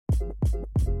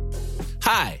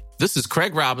Hi, this is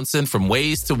Craig Robinson from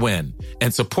Ways to Win,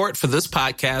 and support for this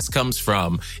podcast comes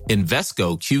from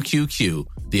Invesco QQQ,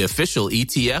 the official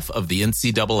ETF of the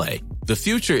NCAA. The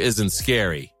future isn't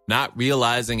scary. Not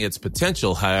realizing its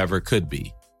potential, however, could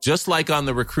be. Just like on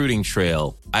the recruiting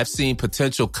trail, I've seen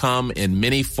potential come in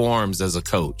many forms as a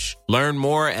coach. Learn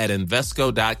more at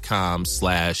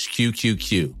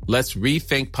Invesco.com/QQQ. Let's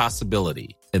rethink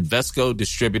possibility. Invesco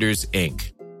Distributors,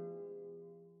 Inc.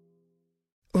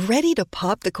 Ready to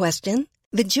pop the question?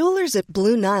 The jewelers at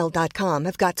BlueNile.com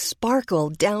have got sparkle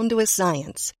down to a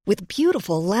science with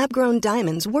beautiful lab-grown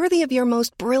diamonds worthy of your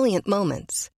most brilliant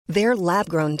moments. Their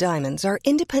lab-grown diamonds are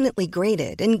independently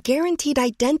graded and guaranteed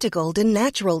identical to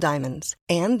natural diamonds,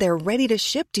 and they're ready to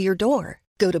ship to your door.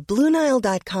 Go to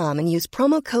BlueNile.com and use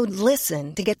promo code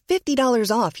LISTEN to get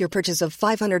 $50 off your purchase of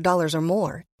 $500 or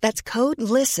more. That's code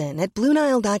LISTEN at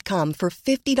BlueNile.com for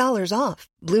 $50 off.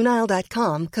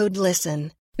 BlueNile.com, code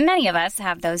LISTEN. Many of us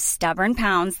have those stubborn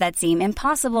pounds that seem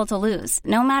impossible to lose,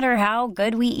 no matter how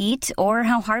good we eat or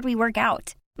how hard we work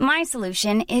out. My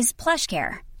solution is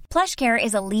PlushCare. PlushCare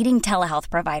is a leading telehealth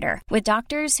provider with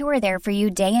doctors who are there for you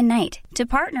day and night to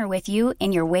partner with you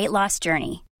in your weight loss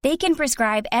journey. They can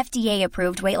prescribe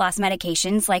FDA-approved weight loss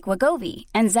medications like Wegovy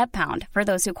and Zepbound for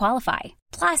those who qualify.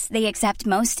 Plus, they accept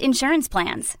most insurance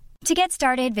plans. To get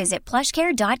started, visit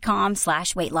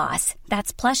plushcare.com/weightloss.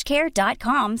 That's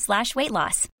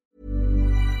plushcare.com/weightloss.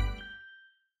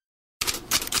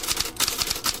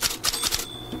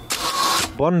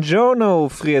 Buongiorno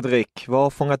Fredrik, vad har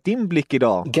fångat din blick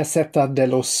idag? Gazzetta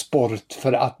dello Sport,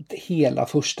 för att hela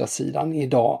första sidan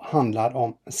idag handlar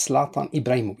om Zlatan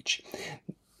Ibrahimovic.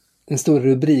 Den stora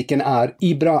rubriken är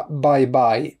Ibra bye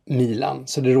bye Milan,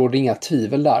 så det råder inga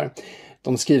tvivel där.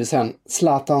 De skriver sen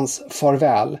Zlatans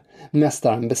farväl.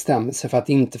 Mästaren bestämmer sig för att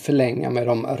inte förlänga med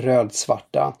de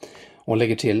rödsvarta och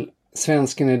lägger till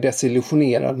svensken är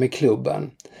desillusionerad med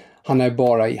klubben. Han är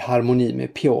bara i harmoni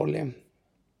med Pioli.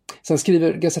 Sen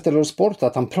skriver Gazzetta dello Sport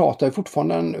att han pratar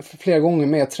fortfarande flera gånger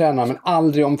med tränaren men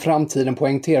aldrig om framtiden,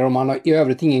 poängterar om han har i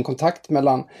övrigt ingen kontakt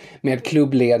med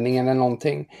klubbledningen eller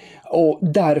någonting. Och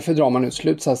därför drar man nu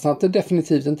slutsatsen att det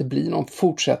definitivt inte blir någon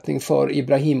fortsättning för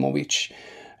Ibrahimovic.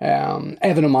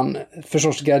 Även om man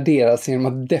förstås garderar sig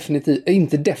genom att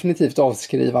inte definitivt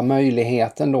avskriva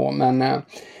möjligheten då, men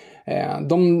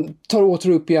de tar åter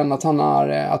upp igen att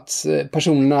att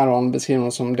personen nära honom beskriver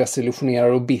honom som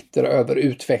desillusionerad och bitter över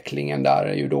utvecklingen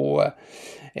där ju då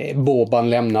Boban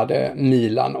lämnade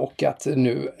Milan och att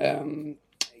nu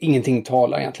ingenting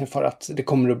talar egentligen för att det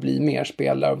kommer att bli mer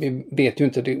spelare. Vi vet ju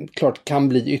inte, det klart kan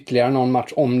bli ytterligare någon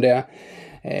match om det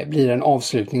blir en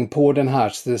avslutning på den här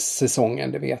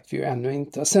säsongen, det vet vi ju ännu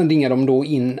inte. Sen ringer de då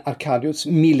in Arkadiusz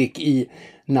Milik i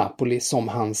Napoli som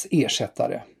hans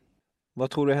ersättare. Vad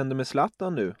tror du händer med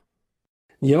Zlatan nu?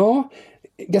 Ja,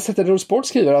 Gazzetta dello Sport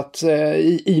skriver att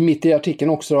mitt i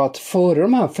artikeln också att före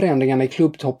de här förändringarna i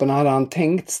klubbtoppen hade han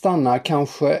tänkt stanna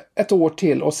kanske ett år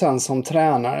till och sen som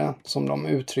tränare, som de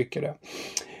uttrycker det.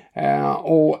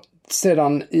 Och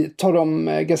sedan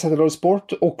tar Gazzetta dello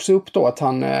Sport också upp då att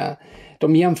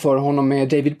de jämför honom med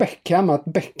David Beckham, att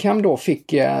Beckham då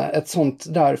fick ett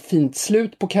sånt där fint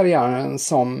slut på karriären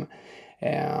som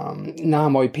när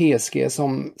han var i PSG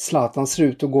som Zlatan ser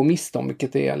ut att gå miste om,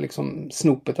 vilket är liksom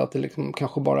snopet att det liksom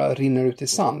kanske bara rinner ut i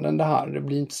sanden det här. Det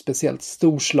blir inte speciellt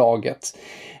storslaget.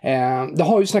 Det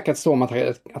har ju snackats om att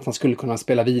han skulle kunna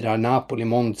spela vidare Napoli,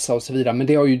 Monza och så vidare, men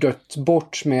det har ju dött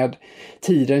bort med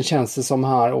tiden känns det som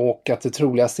här, och att det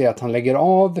troligaste är att han lägger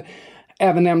av.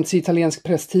 Även nämnts i italiensk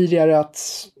press tidigare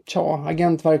att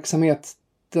agentverksamhet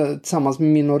tillsammans med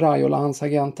Mino Raiola, hans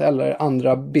agent, eller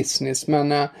andra business.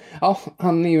 Men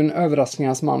han är ju en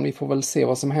överraskningens man. Vi får väl se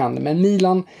vad som händer. Men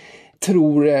Milan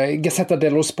tror Gazzetta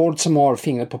dello Sport, som har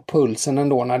fingret på pulsen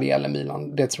ändå när det gäller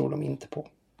Milan, det tror de inte på.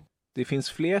 Det finns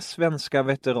fler svenska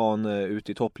veteraner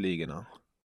ute i toppligorna.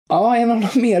 Ja, en av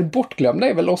de mer bortglömda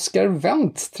är väl Oskar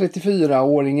Wendt,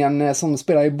 34-åringen som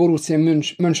spelar i Borussia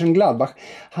Mönchengladbach.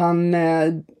 Han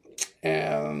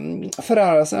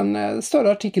föräras en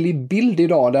större artikel i Bild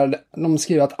idag där de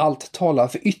skriver att allt talar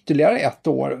för ytterligare ett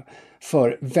år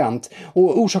för Wendt.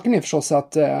 Och orsaken är förstås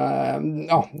att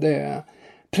det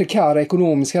prekära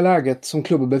ekonomiska läget som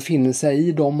klubben befinner sig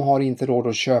i, de har inte råd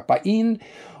att köpa in.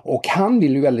 Och han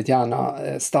vill ju väldigt gärna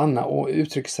stanna och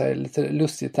uttrycka sig lite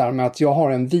lustigt där med att jag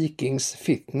har en Vikings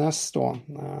fitness då,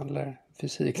 eller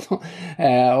fysik då,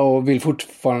 och vill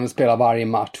fortfarande spela varje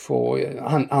match, och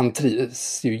han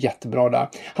trivs ju jättebra där.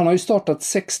 Han har ju startat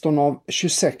 16 av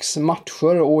 26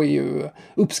 matcher och är ju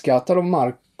uppskattad av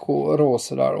Marco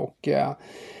Rose där, och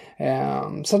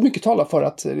Så att mycket talar för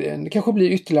att det kanske blir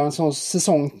ytterligare en sån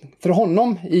säsong för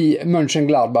honom i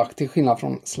Mönchengladbach till skillnad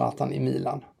från Zlatan i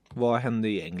Milan. Vad händer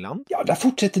i England? Ja, där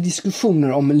fortsätter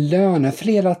diskussioner om löner.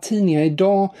 Flera tidningar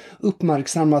idag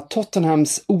uppmärksammar att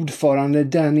Tottenhams ordförande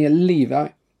Daniel Levy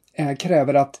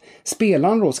kräver att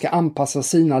spelaren då ska anpassa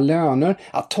sina löner.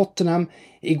 Att Tottenham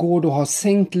igår då har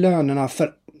sänkt lönerna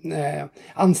för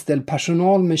anställd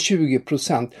personal med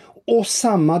 20%. Och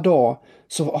samma dag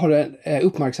så har det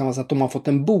uppmärksammats att de har fått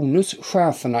en bonus,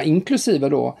 cheferna, inklusive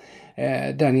då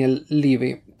Daniel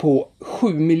Levy, på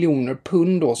 7 miljoner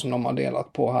pund då, som de har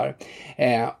delat på här.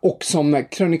 Och som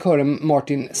krönikören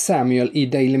Martin Samuel i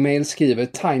Daily Mail skriver,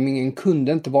 timingen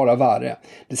kunde inte vara värre.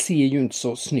 Det ser ju inte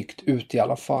så snyggt ut i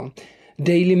alla fall.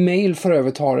 Daily Mail för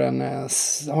övrigt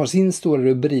har sin stora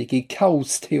rubrik i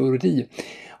kaosteori.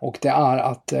 Och det är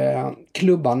att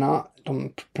klubbarna,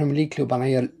 de Premier League-klubbarna,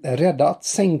 är rädda att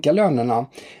sänka lönerna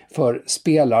för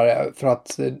spelare för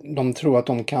att de tror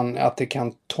att det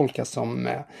kan tolkas som,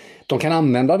 de kan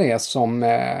använda det som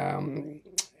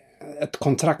ett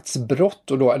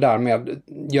kontraktsbrott och då därmed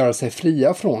göra sig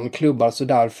fria från klubbar, så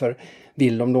därför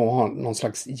vill de då ha någon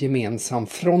slags gemensam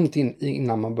front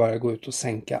innan man börjar gå ut och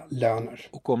sänka löner.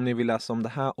 Och om ni vill läsa om det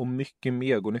här och mycket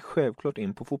mer går ni självklart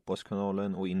in på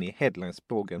Fotbollskanalen och in i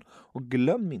Headlines-bloggen. Och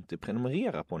glöm inte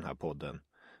prenumerera på den här podden.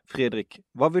 Fredrik,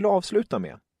 vad vill du avsluta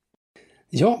med?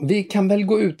 Ja, vi kan väl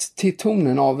gå ut till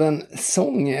tonen av en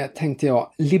sång, tänkte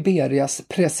jag. Liberias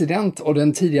president och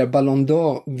den tidigare Ballon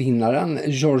d'Or-vinnaren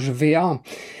George Weah.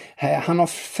 Han har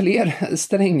fler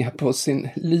strängar på sin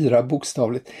lyra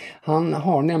bokstavligt. Han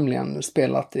har nämligen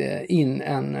spelat in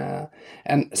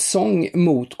en sång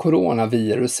mot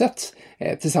coronaviruset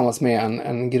tillsammans med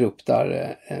en grupp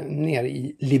där nere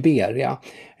i Liberia.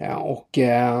 Och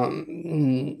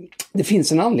det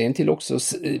finns en anledning till också,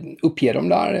 uppger de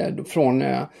där från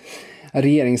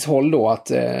regeringshåll då,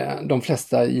 att de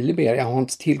flesta i Liberia har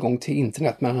inte tillgång till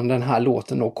internet, men den här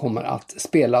låten då kommer att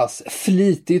spelas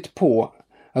flitigt på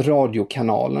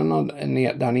radiokanalerna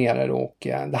där nere då, och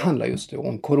det handlar just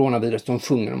om coronavirus. De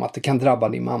sjunger om att det kan drabba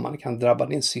din mamma, det kan drabba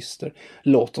din syster.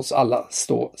 Låt oss alla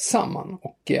stå samman.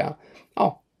 Och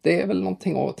ja, det är väl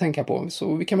någonting att tänka på,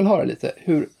 så vi kan väl höra lite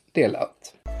hur det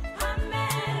lät.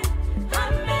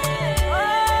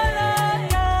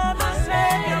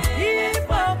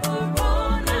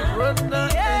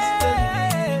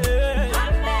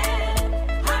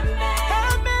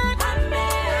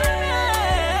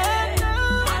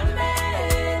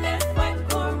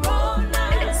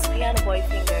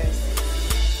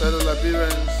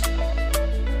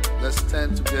 Let's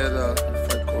stand together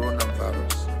and fight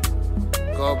coronavirus.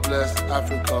 God bless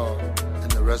Africa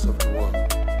and the rest of the world.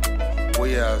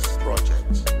 Weah's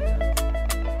project.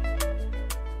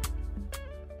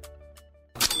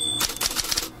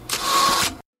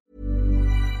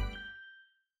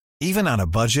 Even on a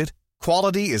budget,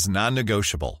 quality is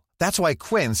non-negotiable. That's why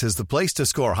Quince is the place to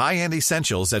score high-end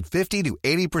essentials at 50 to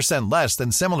 80% less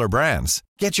than similar brands.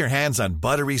 Get your hands on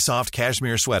buttery soft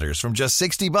cashmere sweaters from just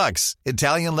 $60,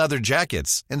 Italian leather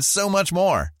jackets, and so much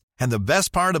more. And the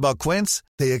best part about Quince,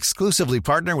 they exclusively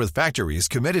partner with factories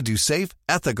committed to safe,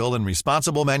 ethical, and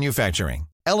responsible manufacturing.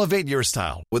 Elevate your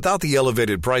style without the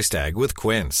elevated price tag with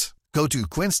Quince. Go to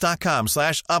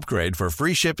quince.com/upgrade for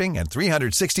free shipping and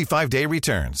 365-day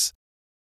returns.